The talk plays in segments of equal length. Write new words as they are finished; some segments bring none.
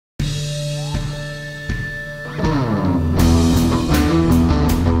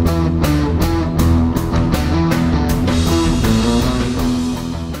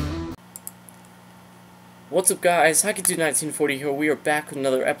What's up, guys? Hockey1940 here. We are back with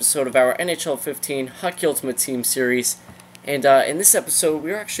another episode of our NHL 15 Hockey Ultimate Team series. And in this episode,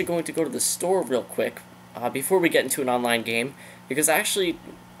 we're actually going to go to the store real quick before we get into an online game. Because I actually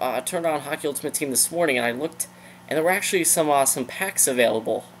turned on Hockey Ultimate Team this morning and I looked, and there were actually some packs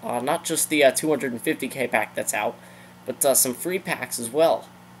available. Not just the 250k pack that's out, but some free packs as well.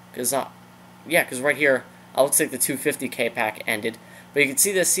 Because right here, looks like the 250k pack ended. But you can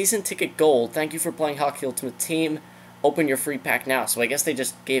see the season ticket gold. Thank you for playing Hockey Ultimate Team. Open your free pack now. So I guess they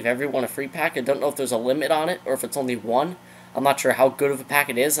just gave everyone a free pack. I don't know if there's a limit on it or if it's only one. I'm not sure how good of a pack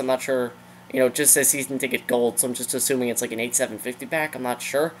it is. I'm not sure. It just says season ticket gold, so I'm just assuming it's like an 8750 pack. I'm not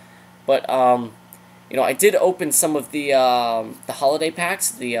sure. But I did open some of the holiday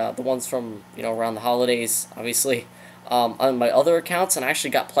packs, the ones from around the holidays, obviously, on my other accounts, and I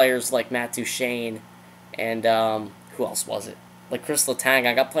actually got players like Matt Duchene and who else was it? Like Chris Letang.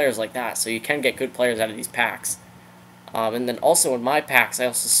 I got players like that, so you can get good players out of these packs. And then also in my packs, I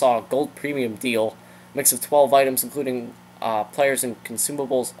also saw a gold premium deal, mix of 12 items, including players and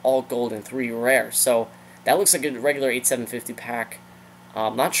consumables, all gold and 3 rare. So that looks like a regular 8750 pack.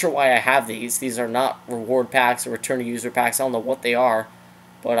 I'm not sure why I have these. These are not reward packs or return to user packs. I don't know what they are,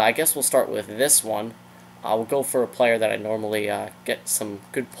 but I guess we'll start with this one. We'll go for a player that I normally get some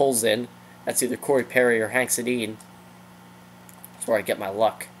good pulls in. That's either Corey Perry or Hank Sedin. That's where I get my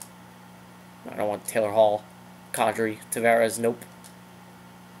luck. I don't want Taylor Hall. Kadri. Tavares, nope.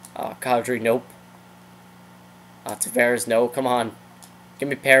 Kadri, nope. Tavares, no. Come on. Give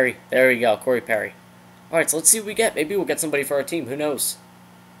me Perry. There we go. Corey Perry. Alright, so let's see what we get. Maybe we'll get somebody for our team. Who knows?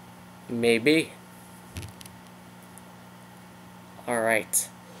 Maybe. Alright.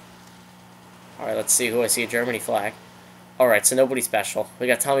 Alright, let's see who I see. A Germany flag. Alright, so nobody special. We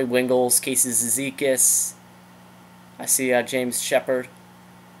got Tommy Wingles, Casey Zizekas. I see James Shepard.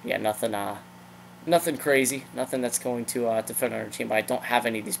 Yeah, nothing crazy. Nothing that's going to defend our team. But I don't have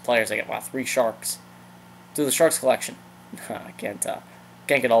any of these players. I got 3 Sharks. Do the Sharks collection. I can't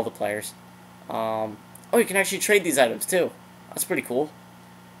get all the players. Oh, you can actually trade these items too. That's pretty cool.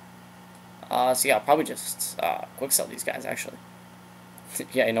 So yeah, I'll probably just quick sell these guys actually.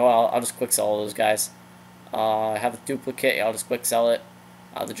 Yeah, I'll just quick sell all those guys. I have a duplicate. Yeah, I'll just quick sell it.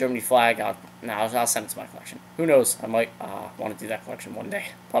 The Germany flag, I'll send it to my collection. Who knows? I might want to do that collection one day.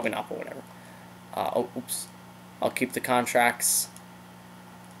 Probably not, but whatever. Oops. I'll keep the contracts.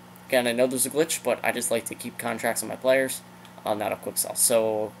 Again, I know there's a glitch, but I just like to keep contracts on my players. Not a quick sell.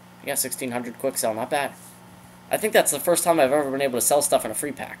 So, yeah, 1600 quick sell, not bad. I think that's the first time I've ever been able to sell stuff in a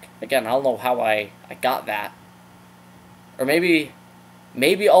free pack. Again, I don't know how I got that. Or maybe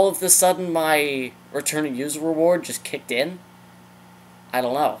all of a sudden my return to user reward just kicked in. I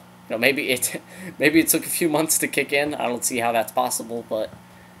don't know. Maybe it took a few months to kick in. I don't see how that's possible, but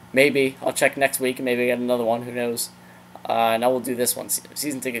maybe. I'll check next week and maybe get another one. Who knows? Now we'll do this one.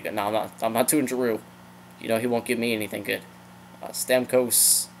 Season ticket. No, I'm not doing Giroux. He won't give me anything good.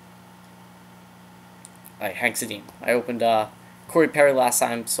 Stamkos. Hank Sedin. I opened Corey Perry last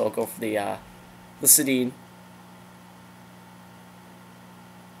time, so I'll go for the Sedin.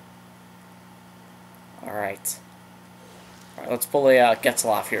 Alright, let's pull a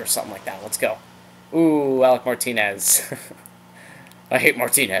Getzlaf here or something like that. Let's go. Ooh, Alec Martinez. I hate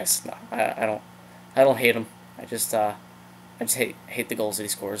Martinez. No, I don't hate him. I just hate the goals that he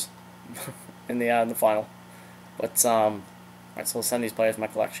scores in the final. But alright, so we'll send these players to my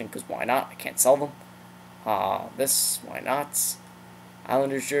collection because why not? I can't sell them. Why not?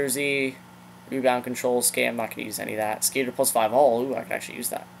 Islanders jersey, rebound control, scam. I'm not gonna use any of that. Skater +5 all. Ooh, I could actually use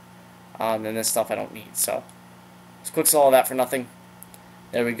that. And then this stuff I don't need, so let's quick sell all that for nothing.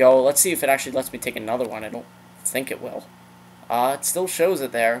 There we go. Let's see if it actually lets me take another one. I don't think it will. It still shows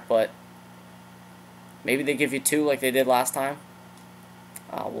it there, but maybe they give you 2 like they did last time.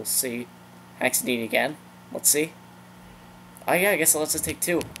 We'll see. Hank Sedin again. Let's see. Oh yeah, I guess it lets us take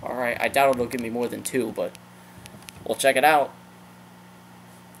 2. Alright, I doubt it'll give me more than 2, but we'll check it out.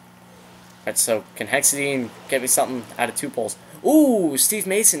 Alright, so can Hank Sedin get me something out of 2 pulls? Ooh, Steve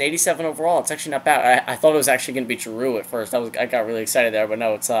Mason, 87 overall. It's actually not bad. I thought it was actually going to be Giroux at first. I got really excited there, but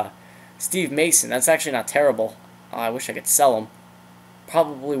no, it's Steve Mason. That's actually not terrible. I wish I could sell him.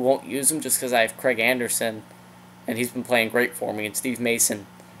 Probably won't use him just because I have Craig Anderson, and he's been playing great for me. And Steve Mason,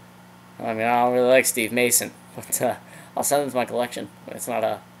 I mean, I don't really like Steve Mason, but I'll send him to my collection. It's not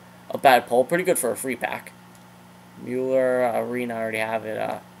a bad pull. Pretty good for a free pack. Mueller, Arena, I already have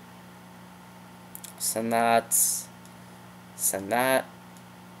it. Send that. Send that.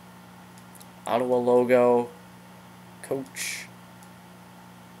 Ottawa logo. Coach.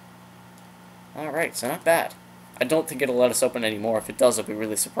 Alright, so not bad. I don't think it'll let us open anymore. If it does, I'll be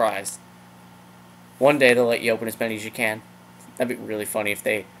really surprised. One day they'll let you open as many as you can. That'd be really funny if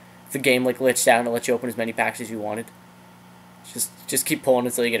the game like glitched out and it let you open as many packs as you wanted. Just keep pulling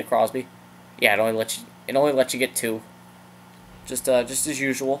until you get a Crosby. Yeah, it only lets you get 2. Just as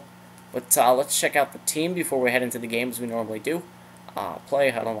usual. But let's check out the team before we head into the game as we normally do. Play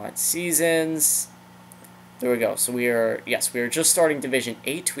Huddle Line Seasons. There we go. So we are just starting Division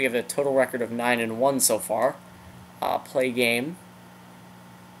 8. We have a total record of 9-1 so far. Play game.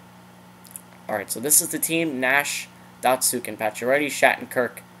 Alright, so this is the team. Nash, Datsyuk, Pacioretty,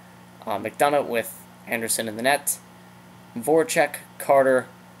 Shattenkirk, McDonough with Anderson in the net, Voracek, Carter,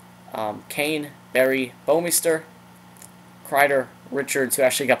 Kane, Berry, Bouwmeester, Kreider, Richards, who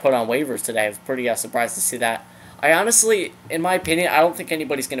actually got put on waivers today. I was pretty surprised to see that. I honestly, in my opinion, I don't think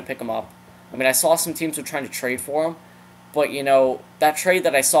anybody's going to pick him up. I mean, I saw some teams were trying to trade for him, but, you know, that trade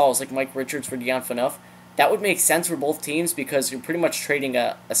that I saw was like Mike Richards for Dion Phaneuf. That would make sense for both teams because you're pretty much trading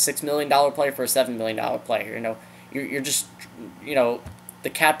a $6 million player for a $7 million player. You know, you're just, you know, the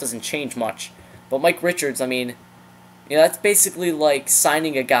cap doesn't change much. But Mike Richards, I mean, you know, that's basically like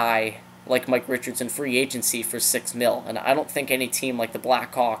signing a guy like Mike Richards in free agency for $6 million. And I don't think any team like the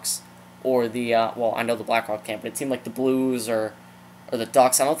Blackhawks or the, well, I know the Blackhawks can't, but a team like the Blues or the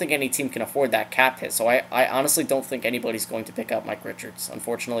Ducks, I don't think any team can afford that cap hit. So I honestly don't think anybody's going to pick up Mike Richards,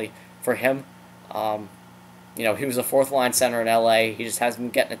 unfortunately for him. You know, he was a fourth-line center in LA. He just hasn't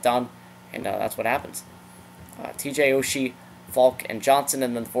been getting it done, and that's what happens. TJ Oshie, Falk, and Johnson,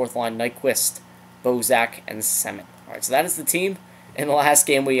 and then the fourth line, Nyquist, Bozak, and Semin. All right, so that is the team. In the last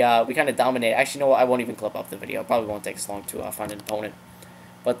game, we kind of dominated. Actually, no, I won't even clip up the video. It probably won't take us long to find an opponent.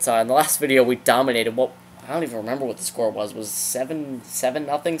 But in the last video, we dominated. What I don't even remember what the score was. Was 7-0,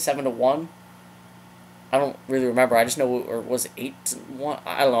 7-1? I don't really remember. I just know, or was it 8-1?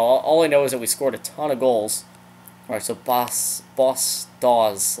 I don't know. All I know is that we scored a ton of goals. All right, so Boss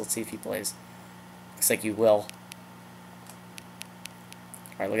Dawes. Let's see if he plays. Looks like you will.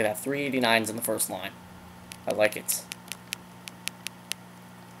 All right, look at that. 389s in the first line. I like it.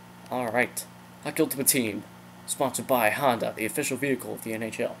 All right. Hockey Ultimate Team, sponsored by Honda, the official vehicle of the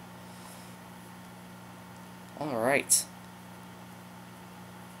NHL. All right.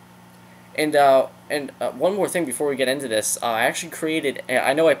 And one more thing before we get into this, I actually created,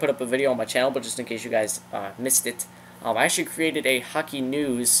 I know I put up a video on my channel, but just in case you guys missed it, I actually created a Hockey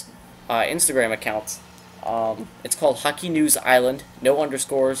News Instagram account. It's called Hockey News Island, no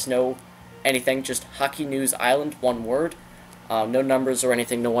underscores, no anything, just Hockey News Island, one word, no numbers or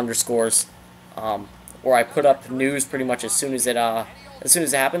anything, no underscores, where I put up news pretty much as soon as it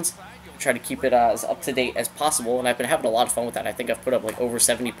happens. Try to keep it as up to date as possible, and I've been having a lot of fun with that. I think I've put up like over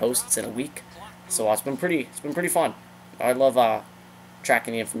 70 posts in a week, so it's been pretty fun. I love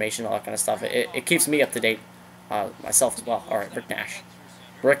tracking the information, all that kind of stuff. It keeps me up to date myself as well. All right,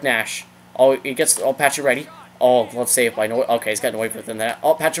 Rick Nash. Oh, he gets Pacioretty. Oh, glove save by Noy. Okay, he's gotten away from that.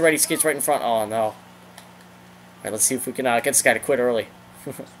 Oh, Pacioretty skates right in front. Oh no. All right, let's see if we can get this guy to quit early.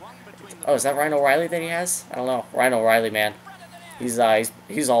 Oh, is that Ryan O'Reilly that he has? I don't know. Ryan O'Reilly, man. He's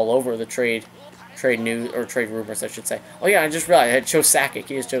all over the trade news, or trade rumors, I should say. Oh yeah, I just realized I had Joe Sakic.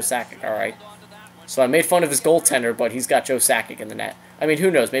 He is Joe Sakic. All right. So I made fun of his goaltender, but he's got Joe Sakic in the net. I mean,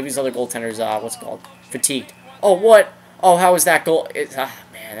 who knows? Maybe his other goaltender's what's it called, fatigued. Oh what? Oh, how is that goal?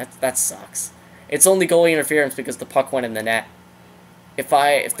 Man, that sucks. It's only goalie interference because the puck went in the net. If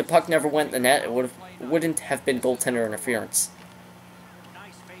the puck never went in the net, it wouldn't have been goaltender interference.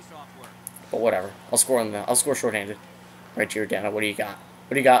 But whatever. I'll score shorthanded. Right, Giordano, what do you got?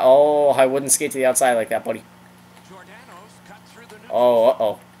 What do you got? Oh, I wouldn't skate to the outside like that, buddy. Oh,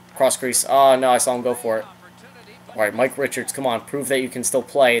 uh-oh. Cross crease. Oh, no, I saw him go for it. All right, Mike Richards, come on. Prove that you can still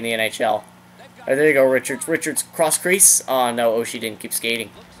play in the NHL. All right, there you go, Richards. Richards, cross crease. Oh, no, Oshie didn't keep skating.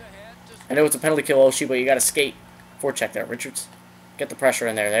 I know it's a penalty kill, Oshie, but you got to skate. Forecheck there, Richards. Get the pressure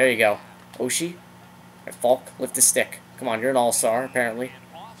in there. There you go. Oshie. All right, Falk, lift the stick. Come on, you're an all-star, apparently.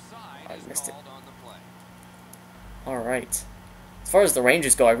 I missed it. Alright. As far as the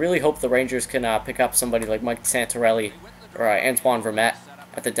Rangers go, I really hope the Rangers can pick up somebody like Mike Santorelli or Antoine Vermette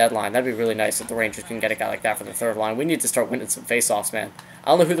at the deadline. That'd be really nice if the Rangers can get a guy like that for the third line. We need to start winning some faceoffs, man.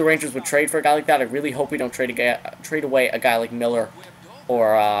 I don't know who the Rangers would trade for a guy like that. I really hope we don't trade away a guy like Miller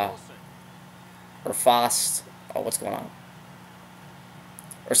or Fost. Oh, what's going on?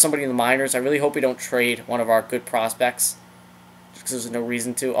 Or somebody in the minors. I really hope we don't trade one of our good prospects just because there's no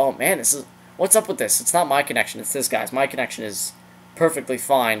reason to. Oh, man, this is... What's up with this? It's not my connection, it's this guy's. My connection is perfectly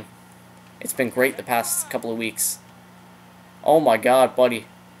fine. It's been great the past couple of weeks. Oh my god, buddy.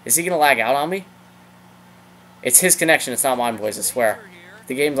 Is he going to lag out on me? It's his connection, it's not mine, boys, I swear. If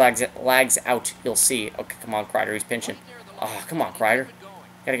the game lags out, you'll see. Okay, come on, Kreider, he's pinching. Oh, come on, Kreider.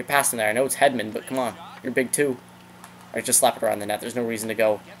 Gotta get past him there. I know it's Hedman, but come on. You're big too. Alright, just slap it around the net. There's no reason to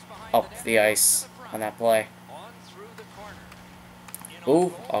go up the ice on that play.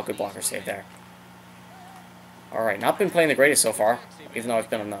 Ooh. Oh, good blocker save there. Alright, not been playing the greatest so far, even though I've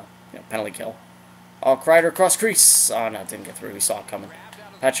been on the penalty kill. Oh, Kreider cross crease. Oh, no, it didn't get through. We saw it coming.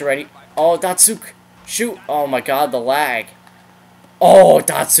 Pacioretty. Oh, Datsuk. Shoot. Oh, my God, the lag. Oh,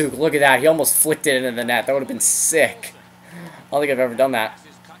 Datsuk. Look at that. He almost flicked it into the net. That would have been sick. I don't think I've ever done that.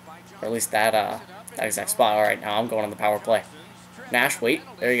 Or at least that exact spot. Alright, now I'm going on the power play. Nash, wait.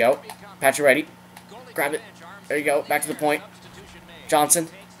 There you go. Pacioretty. Grab it. There you go. Back to the point. Johnson.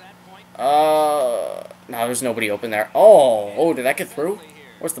 No, there's nobody open there. Oh, did that get through?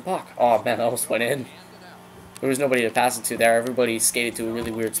 Where's the puck? Oh, man, that almost went in. There was nobody to pass it to there. Everybody skated to a really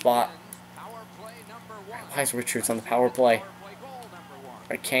weird spot. Why is Richards on the power play?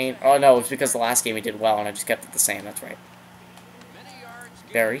 Right, Kane. Oh, no, it's because the last game he did well, and I just kept it the same. That's right.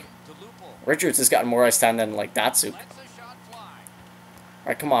 Barry. Richards has gotten more ice time than, like, Datsuk.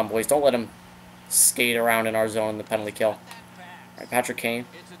 Alright, come on, boys. Don't let him skate around in our zone in the penalty kill. Alright, Patrick Kane.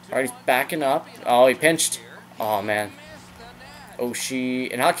 Alright, he's backing up. Oh, he pinched. Oh, man. Oshie.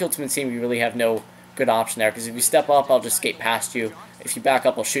 In Hockey Ultimate Team, you really have no good option there, because if you step up, I'll just skate past you. If you back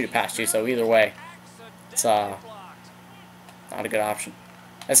up, I'll shoot it past you, so either way, it's not a good option.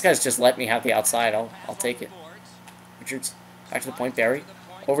 This guy's just let me have the outside. I'll take it. Richards. Back to the point, Barry.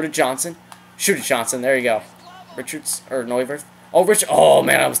 Over to Johnson. Shoot it, Johnson. There you go. Richards, or Neuwirth. Oh, Richard. Oh,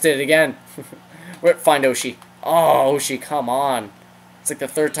 man, I almost did it again. Find Oshie. Oh, Oshie, come on. It's like the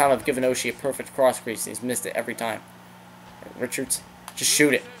third time I've given Oshie a perfect cross crease, and he's missed it every time. Richards, just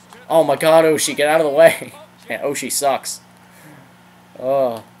shoot it. Oh, my God, Oshie, get out of the way. Yeah, Oshie sucks.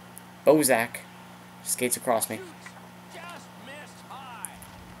 Oh, Bozak skates across me.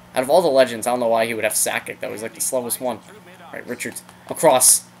 Out of all the legends, I don't know why he would have Sakic, though. He's like the slowest one. All right, Richards.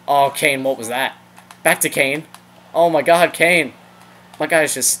 Across. Oh, Kane, what was that? Back to Kane. Oh, my God, Kane. My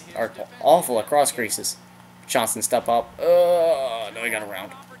guys just are awful at cross creases. Johnson, step up. No, he got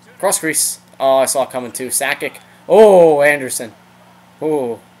around. Cross crease. Oh, I saw it coming, too. Sakic. Oh, Anderson.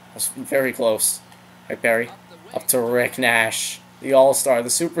 Oh, that's very close. All right, Barry. Up to Rick Nash. The all-star, the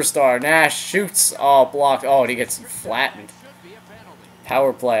superstar. Nash shoots. Oh, blocked. Oh, and he gets flattened.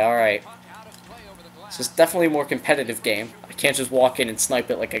 Power play, alright. It's just definitely a more competitive game. I can't just walk in and snipe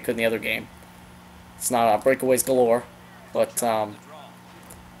it like I could in the other game. It's not breakaways galore, but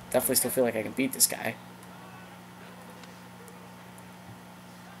definitely still feel like I can beat this guy.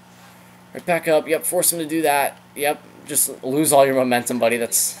 Right back up. Yep, force him to do that. Yep, just lose all your momentum, buddy.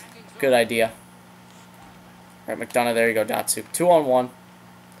 That's a good idea. Right, McDonough, there you go, Datsuk. 2-on-1.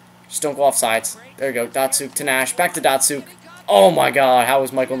 Just don't go off sides. There you go, Datsuk to Nash. Back to Datsuk. Oh my God, how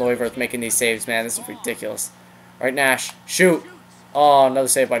is Michael Neuwirth making these saves, man? This is ridiculous. All right, Nash, shoot. Oh, another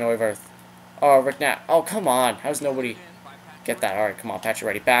save by Neuwirth. Oh, Rick Nash. Oh, come on. How does nobody get that? All right, come on,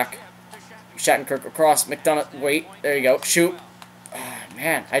 Pacioretty back. Shattenkirk across. McDonough, wait. There you go. Shoot. Oh,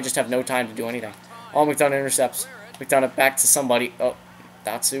 man, I just have no time to do anything. Oh, McDonough intercepts. McDonough back to somebody. Oh,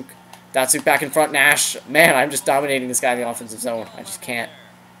 Datsuk. Datsuk back in front. Nash. Man, I'm just dominating this guy in the offensive zone. I just can't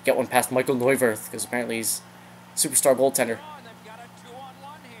get one past Michael Neuwirth because apparently he's a superstar goaltender.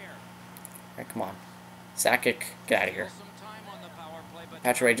 Alright, come on. Sakic, get out of here.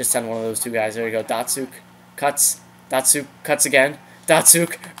 Pacioretty just sent one of those two guys. There you go. Datsuk cuts. Datsuk cuts again.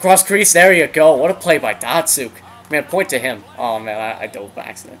 Datsuk, cross crease. There you go. What a play by Datsuk. Man, point to him. Oh, man, I dove by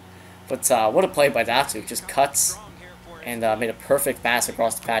accident. But what a play by Datsuk. Just cuts and made a perfect pass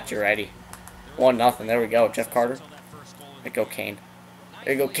across the Pacioretty. 1-0. There we go. Jeff Carter. There you go, Kane.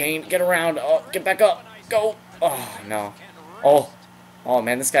 There you go, Kane. Get around. Oh, get back up. Go. Oh, no. Oh,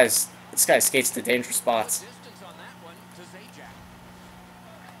 man, this guy skates to dangerous spots.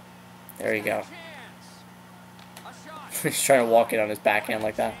 There you go. He's trying to walk it on his backhand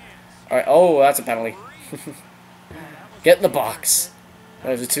like that. Alright, oh, that's a penalty. Get in the box.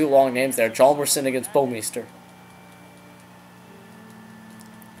 There's the two long names there. Jalmerson against Bomeister.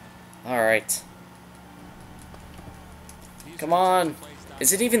 Alright. Come on.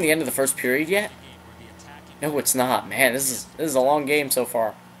 Is it even the end of the first period yet? No, it's not. Man, this is a long game so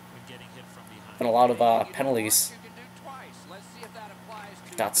far. Been a lot of penalties.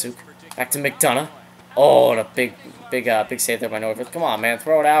 Datsuk. Back to McDonough. Oh, and a big save there by Neuwirth. Come on, man,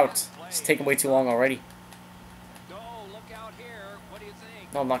 throw it out. It's taking way too long already.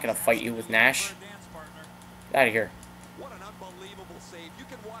 No, I'm not gonna fight you with Nash. Get out of here.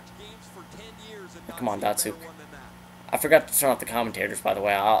 Come on, Datsuk. I forgot to turn off the commentators, by the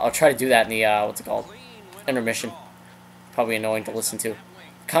way. I'll try to do that in the what's it called? Intermission. Probably annoying to listen to.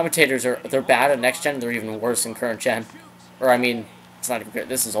 Commentators they're bad at next gen. They're even worse in current gen. Or I mean, It's not even good.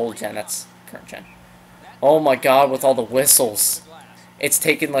 This is old gen. That's current gen. Oh my god, with all the whistles. It's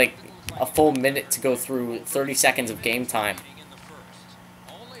taken like a full minute to go through 30 seconds of game time.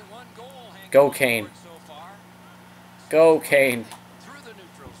 Go, Kane. Go, Kane.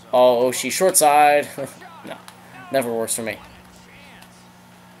 Oh, she short side. No, never works for me.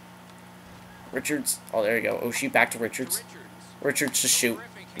 Richards. Oh, there you go. Oshie back to Richards. Richards to shoot.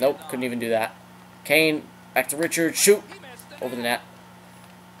 Nope, couldn't even do that. Kane back to Richards. Shoot. Over the net.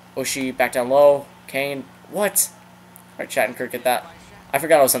 Oshie back down low. Kane. What? Alright, Shattenkirk get that. I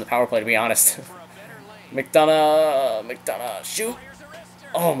forgot I was on the power play, to be honest. McDonough. Shoot.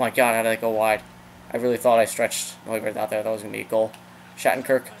 Oh my god, how did that go wide? I really thought I stretched Neuwirth out there. That was going to be a goal.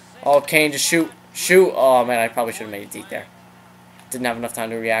 Shattenkirk. Oh, Kane, just shoot. Shoot. Oh, man, I probably should have made it deep there. Didn't have enough time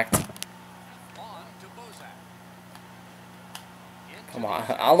to react. Come on.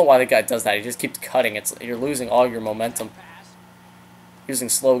 I don't know why the guy does that. He just keeps cutting. You're losing all your momentum. Using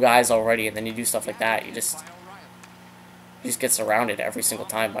slow guys already, and then you do stuff like that. You just get surrounded every single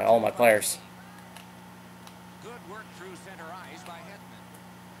time by all my players.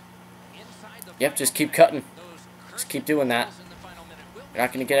 Yep, just keep cutting. Just keep doing that. You're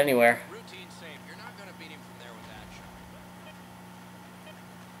not going to get anywhere.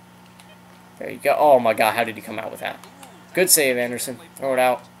 There you go. Oh my god, how did he come out with that? Good save, Anderson. Throw it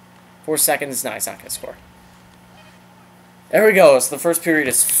out. 4 seconds. No, he's not going to score. There we go. So the first period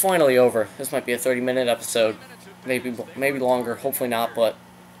is finally over. This might be a 30-minute episode. Maybe longer. Hopefully not, but...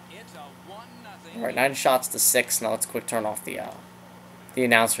 Alright, 9 shots to 6. Now let's quick turn off the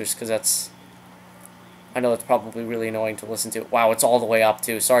announcers, because that's... I know it's probably really annoying to listen to. Wow, it's all the way up,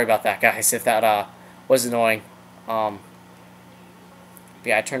 too. Sorry about that, guys, if that was annoying. Yeah,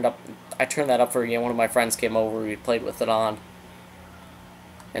 I turned that up for a game. One of my friends came over. We played with it on.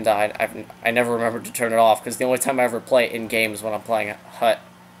 And I never remembered to turn it off, because the only time I ever play it in game is when I'm playing Hut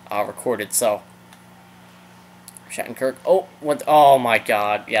recorded, so... Shattenkirk. Oh my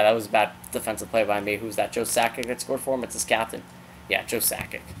god. Yeah, that was a bad defensive play by me. Who's that? Joe Sakic that scored for him? It's his captain. Yeah, Joe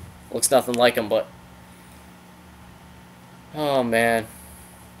Sakic. Looks nothing like him, but... Oh, man.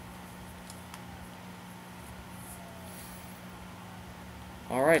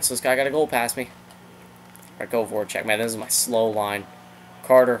 Alright, so this guy got a goal past me. Alright, go Voracek. Man, this is my slow line.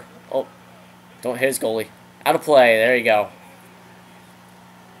 Carter. Oh, don't hit his goalie. Out of play. There you go.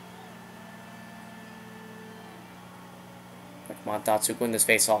 Come on, Datsuk, win this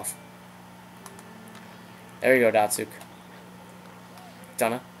face-off. There you go, Datsuk.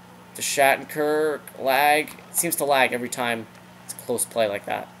 Dunna. To Shattenkirk. Lag. It seems to lag every time it's a close play like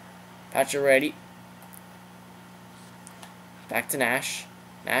that. Pacioretty. Back to Nash.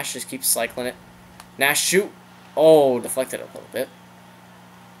 Nash just keeps cycling it. Nash, shoot. Oh, deflected a little bit.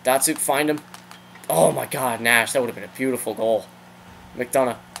 Datsuk, find him. Oh my god, Nash. That would have been a beautiful goal.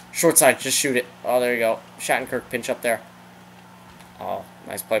 McDonough. Short side, just shoot it. Oh, there you go. Shattenkirk pinch up there. Oh,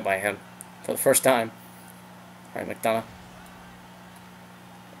 nice play by him. For the first time. Alright, McDonough.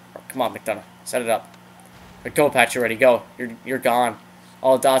 Come on, McDonough. Set it up. Go, Pacioretty, go. You're gone.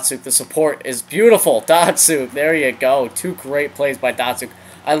 Oh, Datsuk, the support is beautiful. Datsuk, there you go. 2 great plays by Datsuk.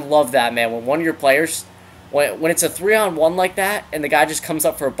 I love that, man. When one of your players, when it's a 3-on-1 like that, and the guy just comes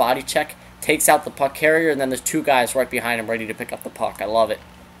up for a body check, takes out the puck carrier, and then there's 2 guys right behind him ready to pick up the puck. I love it.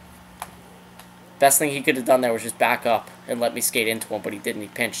 Best thing he could have done there was just back up and let me skate into him, but he didn't. He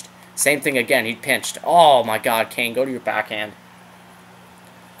pinched. Same thing again. He pinched. Oh, my God, Kane, go to your backhand.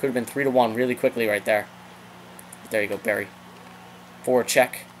 Could have been 3-1 really quickly right there. There you go, Barry.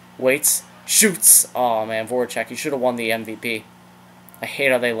 Voracek. Waits. Shoots. Oh, man, Voracek. He should have won the MVP. I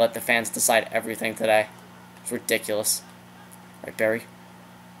hate how they let the fans decide everything today. It's ridiculous. All right, Barry.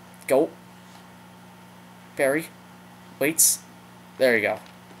 Go. Barry. Waits. There you go.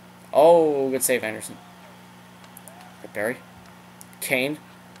 Oh, good save, Anderson. Right, Barry. Kane.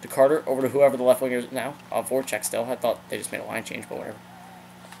 To Carter. Over to whoever the left winger is now. Voracek still. I thought they just made a line change, but whatever.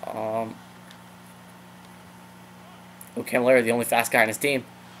 Camilleri, the only fast guy on his team.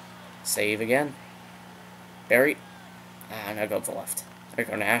 Save again. Barry. Now go to the left. There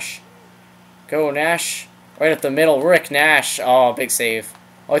you go, Nash. Go, Nash. Right up the middle. Rick Nash. Oh, big save.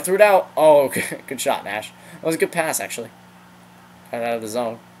 Oh, he threw it out. Oh, good shot, Nash. That was a good pass, actually. Got it out of the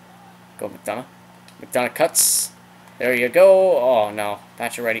zone. Go, McDonough. McDonough cuts. There you go. Oh, no.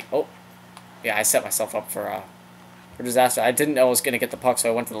 Pacioretty. Oh. Yeah, I set myself up for disaster. I didn't know I was going to get the puck, so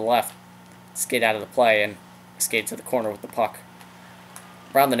I went to the left. Skate out of the play and skate to the corner with the puck.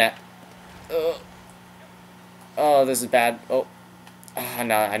 Around the net. Oh, this is bad. Oh.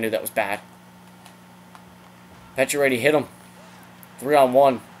 No, I knew that was bad. Pacioretty hit him.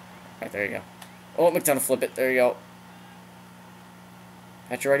 3-on-1. Right, there you go. Oh, McDonough flip it. There you go.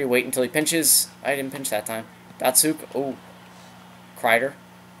 Pacioretty, wait until he pinches. I didn't pinch that time. Datsuk. Oh. Kreider.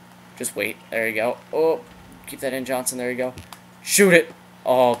 Just wait. There you go. Oh. Keep that in, Johnson. There you go. Shoot it.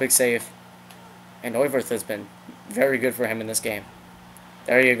 Oh, big save. And Neuwirth has been very good for him in this game.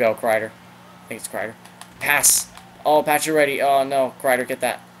 There you go, Kreider. I think it's Kreider. Pass. Oh, Pacioretty. Oh, no. Kreider, get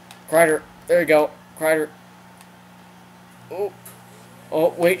that. Kreider. There you go. Kreider. Oh.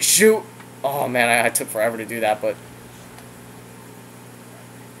 Oh, wait. Shoot. Oh, man. I took forever to do that, but...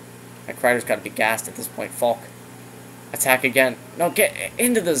 And Kreider's got to be gassed at this point. Falk. Attack again. No, get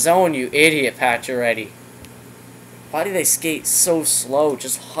into the zone, you idiot, Pacioretty. Why do they skate so slow?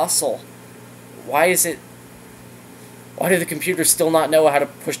 Just hustle. Why is it... Why do the computers still not know how to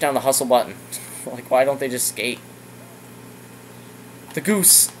push down the hustle button? Like, why don't they just skate? The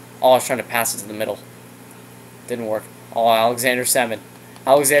goose. Oh, I was trying to pass it to the middle. Didn't work. Oh, Alexander Semin.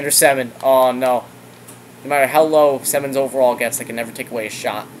 Alexander Semin. Oh, no. No matter how low Semin's overall gets, they can never take away a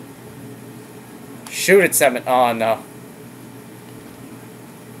shot. Shoot it, Semin. Oh, no.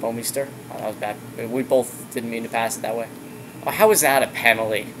 Bomeister. Oh, that was bad. We both didn't mean to pass it that way. Oh, how is that a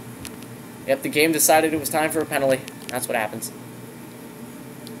penalty? Yep, the game decided it was time for a penalty. That's what happens.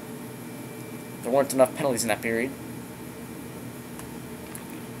 There weren't enough penalties in that period.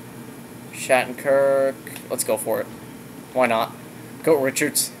 Shattenkirk. Let's go for it. Why not? Go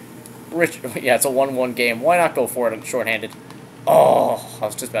Richards. Yeah, it's a 1-1 game. Why not go for it shorthanded? Oh, I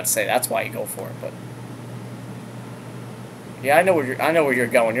was just about to say that's why you go for it, but yeah, I know where you're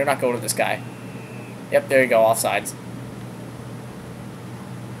going. You're not going to this guy. Yep, there you go, offsides.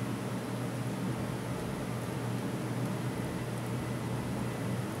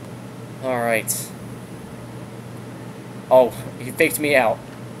 All right. Oh, he faked me out.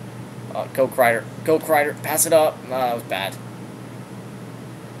 Go Kreider. Go Kreider. Pass it up. No, that was bad.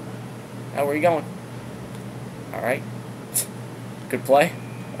 Now, where are you going? All right. Good play.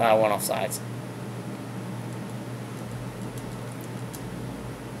 One offsides.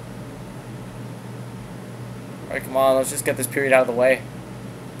 All right, come on. Let's just get this period out of the way.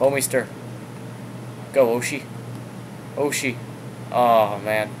 Bomeister. Go, Oshie. Oshie. Oh,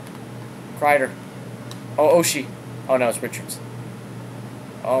 man. Kreider. Oh, Oshie. Oh, no, it's Richards.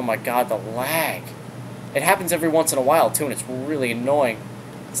 Oh, my God, the lag. It happens every once in a while, too, and it's really annoying.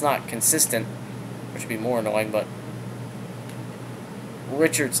 It's not consistent, which would be more annoying, but...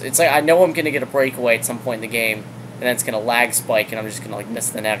 Richards, it's like I know I'm going to get a breakaway at some point in the game, and then it's going to lag spike, and I'm just going to, like, miss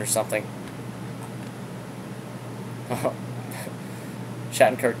the net or something.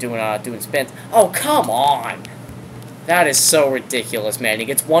 Shattenkirk doing spins. Oh, come on! That is so ridiculous, man. He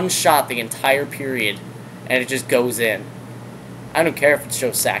gets one shot the entire period, and it just goes in. I don't care if it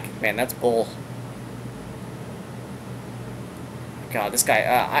shows sacking, man. That's bull. God, this guy...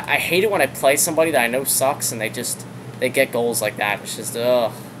 I hate it when I play somebody that I know sucks, and they get goals like that. It's just,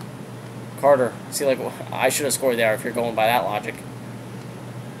 ugh. Carter. See, like, I should have scored there if you're going by that logic.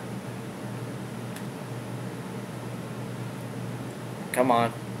 Come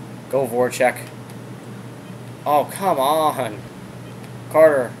on. Go, Voracek. Oh, come on.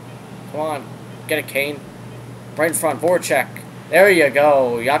 Carter. Come on. Get it, Kane. Right in front. Voracek. There you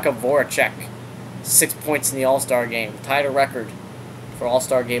go. Jakub Voracek. 6 points in the All-Star game. Tied a record for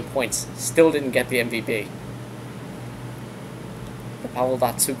All-Star game points. Still didn't get the MVP. Pavel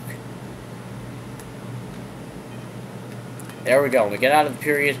Datsuk. There we go. We get out of the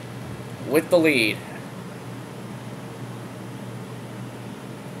period with the lead.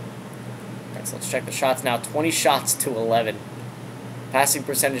 Alright, so let's check the shots now. 20 shots to 11. Passing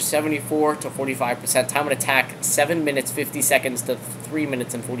percentage 74 to 45%. Time of attack 7 minutes 50 seconds to 3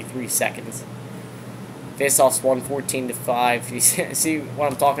 minutes and 43 seconds. Face-offs won 14 to 5. You see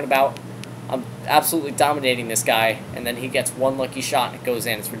what I'm talking about? I'm absolutely dominating this guy, and then he gets one lucky shot and it goes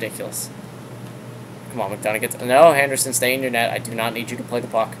in. It's ridiculous. Come on, McDonough gets... No, Henderson, stay in your net. I do not need you to play the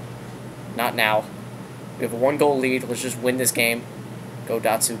puck. Not now. We have a 1-goal lead. Let's just win this game. Go,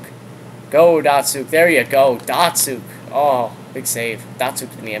 Datsuk. Go, Datsuk. There you go. Datsuk. Oh, big save.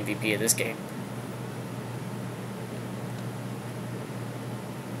 Datsuk's been the MVP of this game.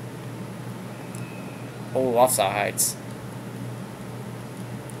 Oh, offsides.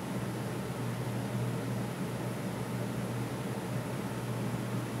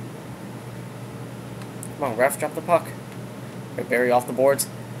 Come on, ref, drop the puck. Barry off the boards.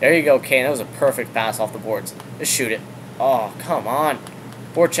 There you go, Kane. That was a perfect pass off the boards. Just shoot it. Oh, come on.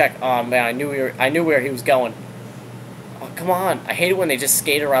 Voracek. Oh man, I knew where he was going. Oh, come on. I hate it when they just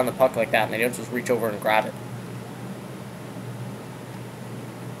skate around the puck like that and they don't just reach over and grab it.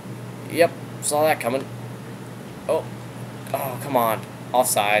 Yep, saw that coming. Oh. Oh, come on.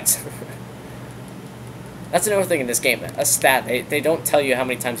 Offsides. That's another thing in this game. A stat. They don't tell you how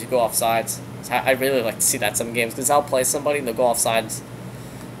many times you go off sides. So I really like to see that some games, because I'll play somebody and they'll go off sides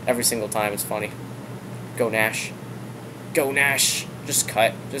every single time. It's funny. Go Nash. Go Nash. Just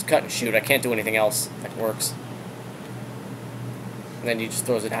cut. Just cut and shoot. I can't do anything else that works. And then he just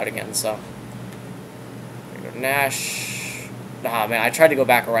throws it out again, so. There you go, Nash. Ah, man, I tried to go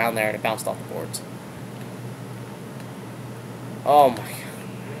back around there and it bounced off the boards. Oh, my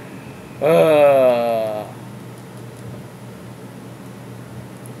God.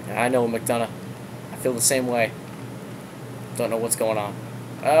 I know, McDonough. I feel the same way. Don't know what's going on.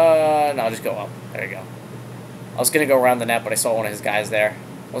 No, just go up. There you go. I was going to go around the net, but I saw one of his guys there.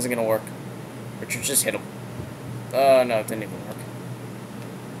 Wasn't going to work. Richard just hit him. No, it didn't even work.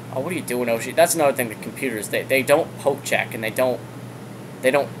 Oh, what are you doing, Oshie? That's another thing with computers. They don't poke check, and they don't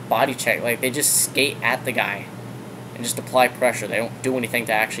body check. Like, they just skate at the guy and just apply pressure. They don't do anything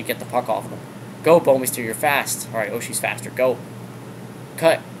to actually get the puck off of them. Go, Bowmeister, you're fast. All right, Oshie's faster. Go.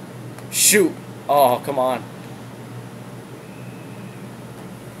 Cut. Shoot. Oh, come on.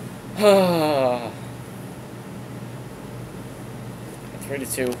 3-2.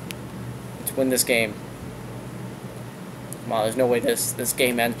 Let's win this game. Come on, there's no way this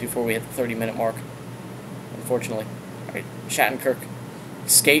game ends before we hit the 30-minute mark. Unfortunately. Alright, Shattenkirk.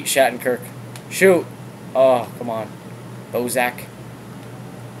 Skate, Shattenkirk. Shoot! Oh, come on. Bozak.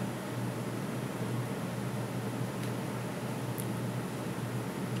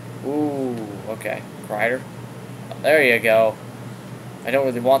 Ooh, okay. Kreider. Oh, there you go. I don't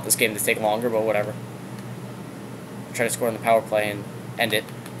really want this game to take longer, but whatever. Try to score on the power play and end it.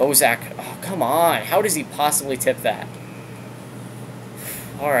 Bozak. Oh, come on. How does he possibly tip that?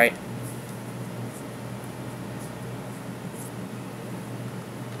 Alright.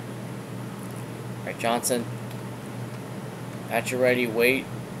 Alright, Johnson. At you ready. Wait.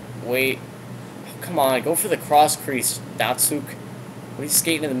 Wait. Oh, come on. Go for the cross crease, Datsuk. What are you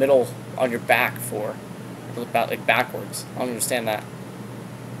skating in the middle on your back for? About like backwards. I don't understand that.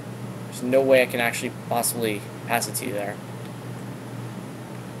 There's no way I can actually possibly pass it to you there.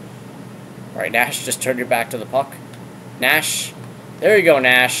 Alright, Nash, just turn your back to the puck. Nash. There you go,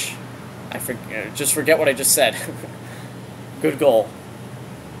 Nash. Just forget what I just said. Good goal.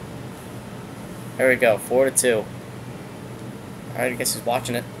 There we go, 4-2. Alright, I guess he's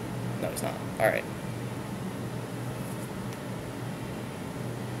watching it. No, he's not. Alright.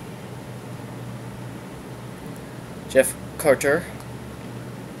 Jeff Carter.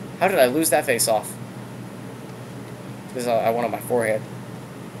 How did I lose that face-off? Because I won on my forehead.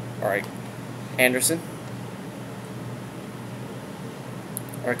 Alright. Anderson.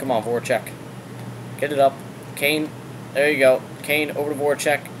 Alright, come on, Voracek. Get it up. Kane. There you go. Kane over to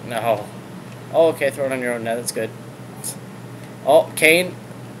Voracek. No. Oh, okay, throw it on your own net. That's good. Oh, Kane.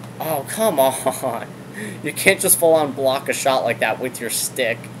 Oh, come on. You can't just full-on block a shot like that with your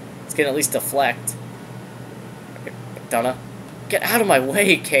stick. It's going to at least deflect. McDonough. Get out of my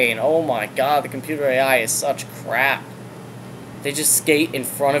way, Kane. Oh my god, the computer AI is such crap. They just skate in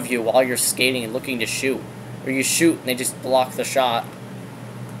front of you while you're skating and looking to shoot. Or you shoot and they just block the shot.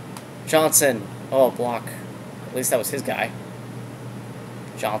 Johnson. Oh, block. At least that was his guy.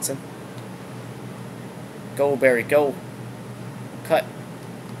 Johnson. Go, Barry, go. Cut.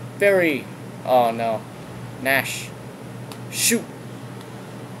 Barry. Oh, no. Nash. Shoot.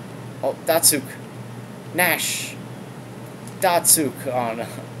 Oh, Datsuk. Nash. Datsuk. Oh, no.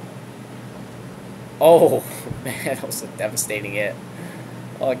 Oh, man, that was a devastating hit.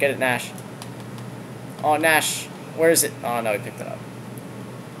 Oh, get it, Nash. Oh, Nash. Where is it? Oh, no, he picked it up.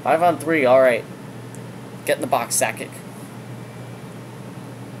 5-on-3, alright. Get in the box, Sakic.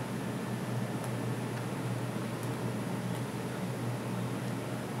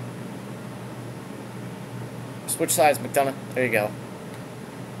 Switch sides, McDonough. There you go.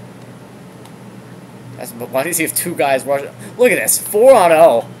 Why does he have two guys rushing? Look at this.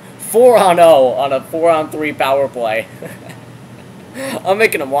 4-on-0. 4-on-0 on a 4-on-3 power play. I'm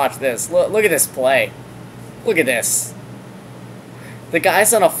making him watch this. Look at this play. Look at this. The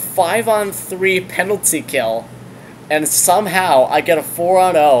guy's on a 5-on-3 penalty kill, and somehow I get a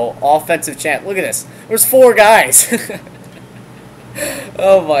 4-on-0 offensive chance. Look at this. There's 4 guys.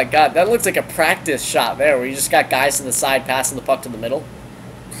 Oh my god, that looks like a practice shot there, where you just got guys to the side passing the puck to the middle.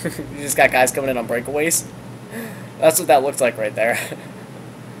 You just got guys coming in on breakaways. That's what that looks like right there.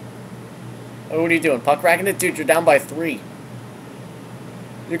 Oh, what are you doing? Puck racking it? Dude, you're down by 3.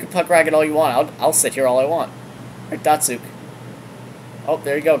 You can puck rack it all you want. I'll sit here all I want. Right, Datsuk. Oh,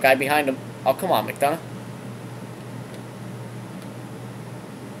 there you go. Guy behind him. Oh, come on, McDonough.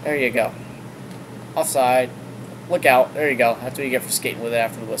 There you go. Offside. Look out. There you go. That's what you get for skating with it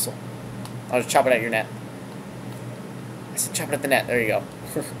after the whistle. I'll just chop it at your net. Chop it at the net. There you go.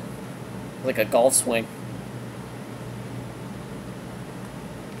 Like a golf swing.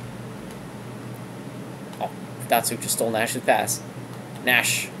 Oh, Datsuk just stole Nash's pass.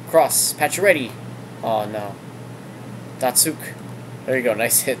 Nash, cross, Pacioretty. Oh no. Datsuk. There you go,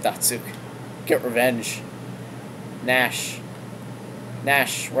 nice hit, Datsuk. Get revenge. Nash.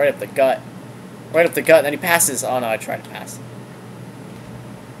 Nash, right up the gut. Right up the gut, and then he passes. Oh no, I tried to pass.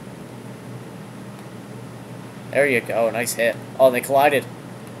 There you go, nice hit. Oh, they collided.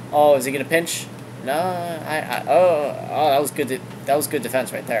 Oh, is he gonna pinch? No, oh, that was good. That was good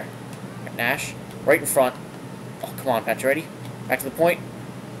defense right there. Nash, right in front. Oh, come on, Pacioretty. Back to the point.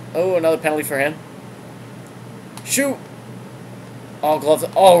 Oh, another penalty for him. Shoot. Oh, gloves.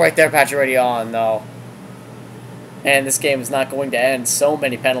 Oh, right there, Pacioretty. Oh, no. And this game is not going to end. So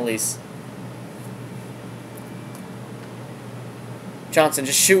many penalties. Johnson,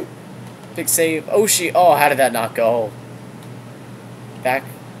 just shoot. Big save. Oshie. Oh, how did that not go? Back.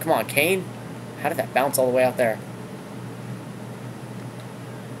 Come on, Kane. How did that bounce all the way out there?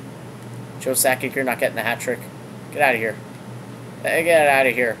 Joe Sakic, you're not getting the hat trick. Get out of here. Get out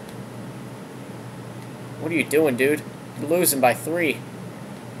of here. What are you doing, dude? You're losing by 3.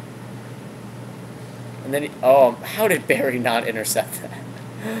 And then, oh, how did Barry not intercept that?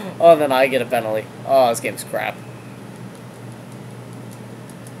 Oh, then I get a penalty. Oh, this game's crap.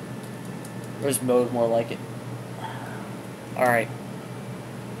 Where's mode more like it? Alright.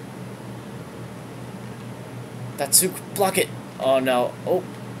 Datsuk, block it. Oh, no. Oh.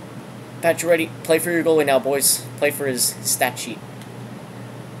 Pacioretty, play for your goalie now, boys. Play for his stat sheet.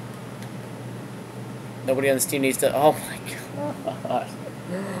 Nobody on this team needs to... Oh, my God.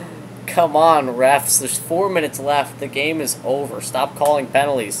 Come on, refs. There's 4 minutes left. The game is over. Stop calling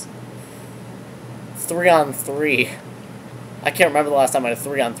penalties. 3-on-3. I can't remember the last time I had a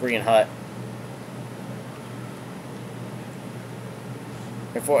 3-on-3 in Hut.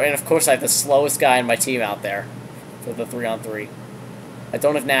 And of course, I have the slowest guy in my team out there for the 3-on-3. I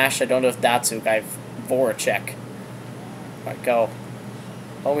don't have Nash. I don't have Datsuk. I have Voracek. Alright, go.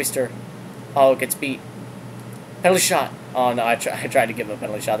 Homeister. Oh, it gets beat. Penalty shot. Oh, no, I tried to give him a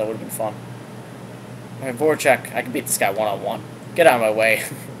penalty shot. That would have been fun. Alright, Voracek. I can beat this guy one-on-one. Get out of my way.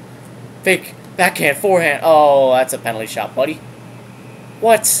 Fake. Backhand. Forehand. Oh, that's a penalty shot, buddy.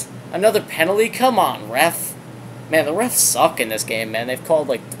 What? Another penalty? Come on, ref. Man, the refs suck in this game, man. They've called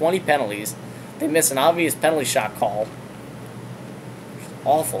like 20 penalties. They miss an obvious penalty shot call.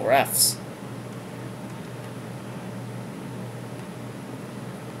 Awful refs.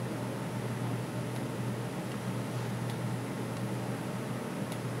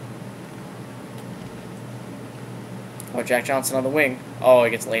 Oh, Jack Johnson on the wing. Oh,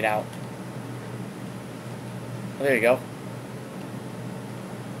 he gets laid out. Oh, there you go.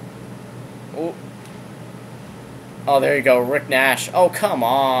 Oh. Oh, there you go. Rick Nash. Oh, come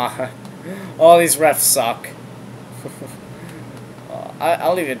on. Oh, these refs suck. I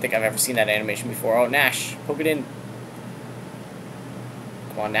don't even think I've ever seen that animation before. Oh, Nash. Poke it in.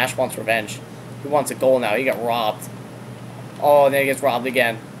 Come on, Nash wants revenge. He wants a goal now. He got robbed. Oh, and then he gets robbed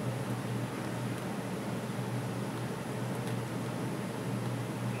again.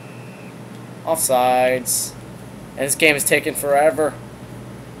 Offsides. And this game is taking forever.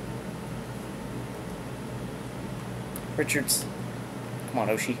 Richards. Come on,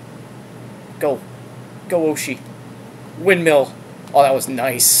 Oshie. Go. Go, Oshie. Windmill. Oh, that was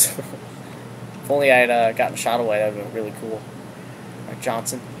nice. If only I had gotten shot away, that would have been really cool. Right,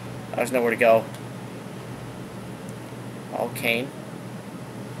 Johnson. There's nowhere to go. Oh, Kane.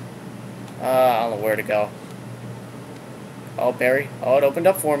 I don't know where to go. Oh, Barry. Oh, it opened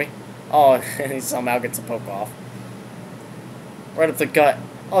up for me. Oh, and he somehow gets a poke off. Right up the gut.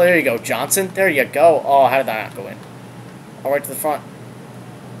 Oh, there you go, Johnson. There you go. Oh, how did that not go in? Oh, right to the front.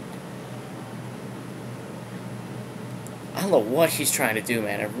 I don't know what he's trying to do,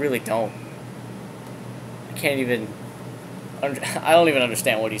 man. I really don't. I can't even... I don't even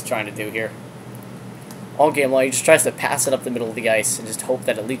understand what he's trying to do here. All game long, he just tries to pass it up the middle of the ice and just hope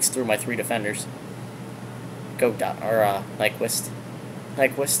that it leaks through my 3 defenders. Go, Nyquist.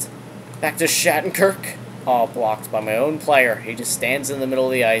 Nyquist. Back to Shattenkirk. Oh, blocked by my own player. He just stands in the middle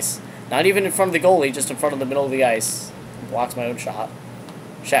of the ice. Not even in front of the goalie, just in front of the middle of the ice. Blocks my own shot.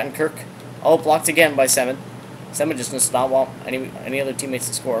 Shattenkirk. Oh, blocked again by Seven. Seven just does not want any other teammates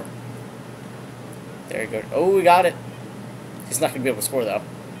to score. There you go. Oh, we got it. He's not going to be able to score, though.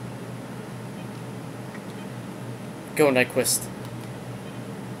 Go, Nyquist.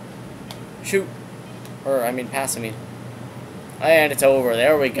 Shoot. Or, I mean, pass, I mean. And it's over.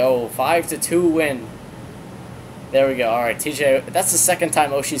 There we go. 5-2 win. There we go. Alright, TJ. That's the second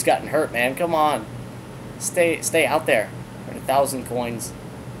time Oshie's gotten hurt, man. Come on. Stay out there. 1,000 coins.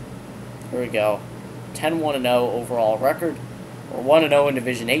 Here we go. 10-1-0 overall record. We're 1-0 in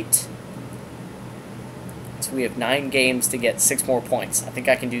Division 8. So we have 9 games to get 6 more points. I think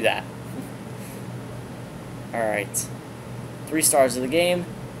I can do that. Alright. 3 stars of the game.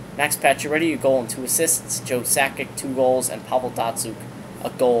 Max Pacioretty, a goal and 2 assists. Joe Sakic, 2 goals. And Pavel Datsyuk, a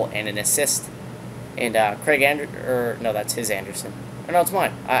goal and an assist. And Craig Anderson, no, that's his Anderson. Or no, it's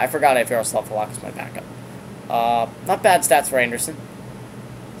mine. I forgot I have Yaroslav Halak as my backup. Not bad stats for Anderson.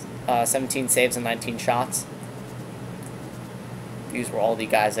 17 saves and 19 shots. These were all the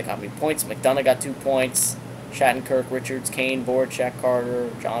guys that got me points. McDonough got 2 points. Shattenkirk, Richards, Kane, Voracek,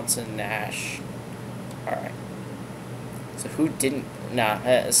 Carter, Johnson, Nash. Alright. So who didn't?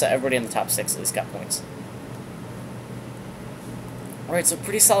 Nah, so everybody in the top 6 at least got points. Alright, so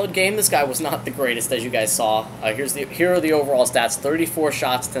pretty solid game. This guy was not the greatest, as you guys saw. Here are the overall stats. 34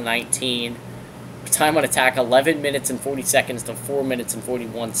 shots to 19. Time on attack, 11 minutes and 40 seconds to 4 minutes and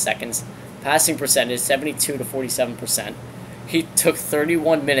 41 seconds. Passing percentage, 72 to 47%. He took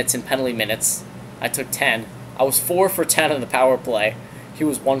 31 minutes in penalty minutes. I took 10. I was 4 for 10 on the power play. He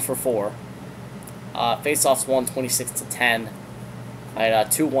was 1 for 4. Face-offs won 26 to 10. I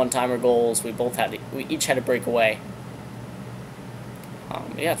had 2 one-timer goals. We each had a breakaway.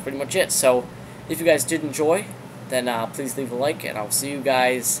 Yeah, that's pretty much it. So, if you guys did enjoy, then please leave a like, and I'll see you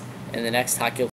guys in the next Hockey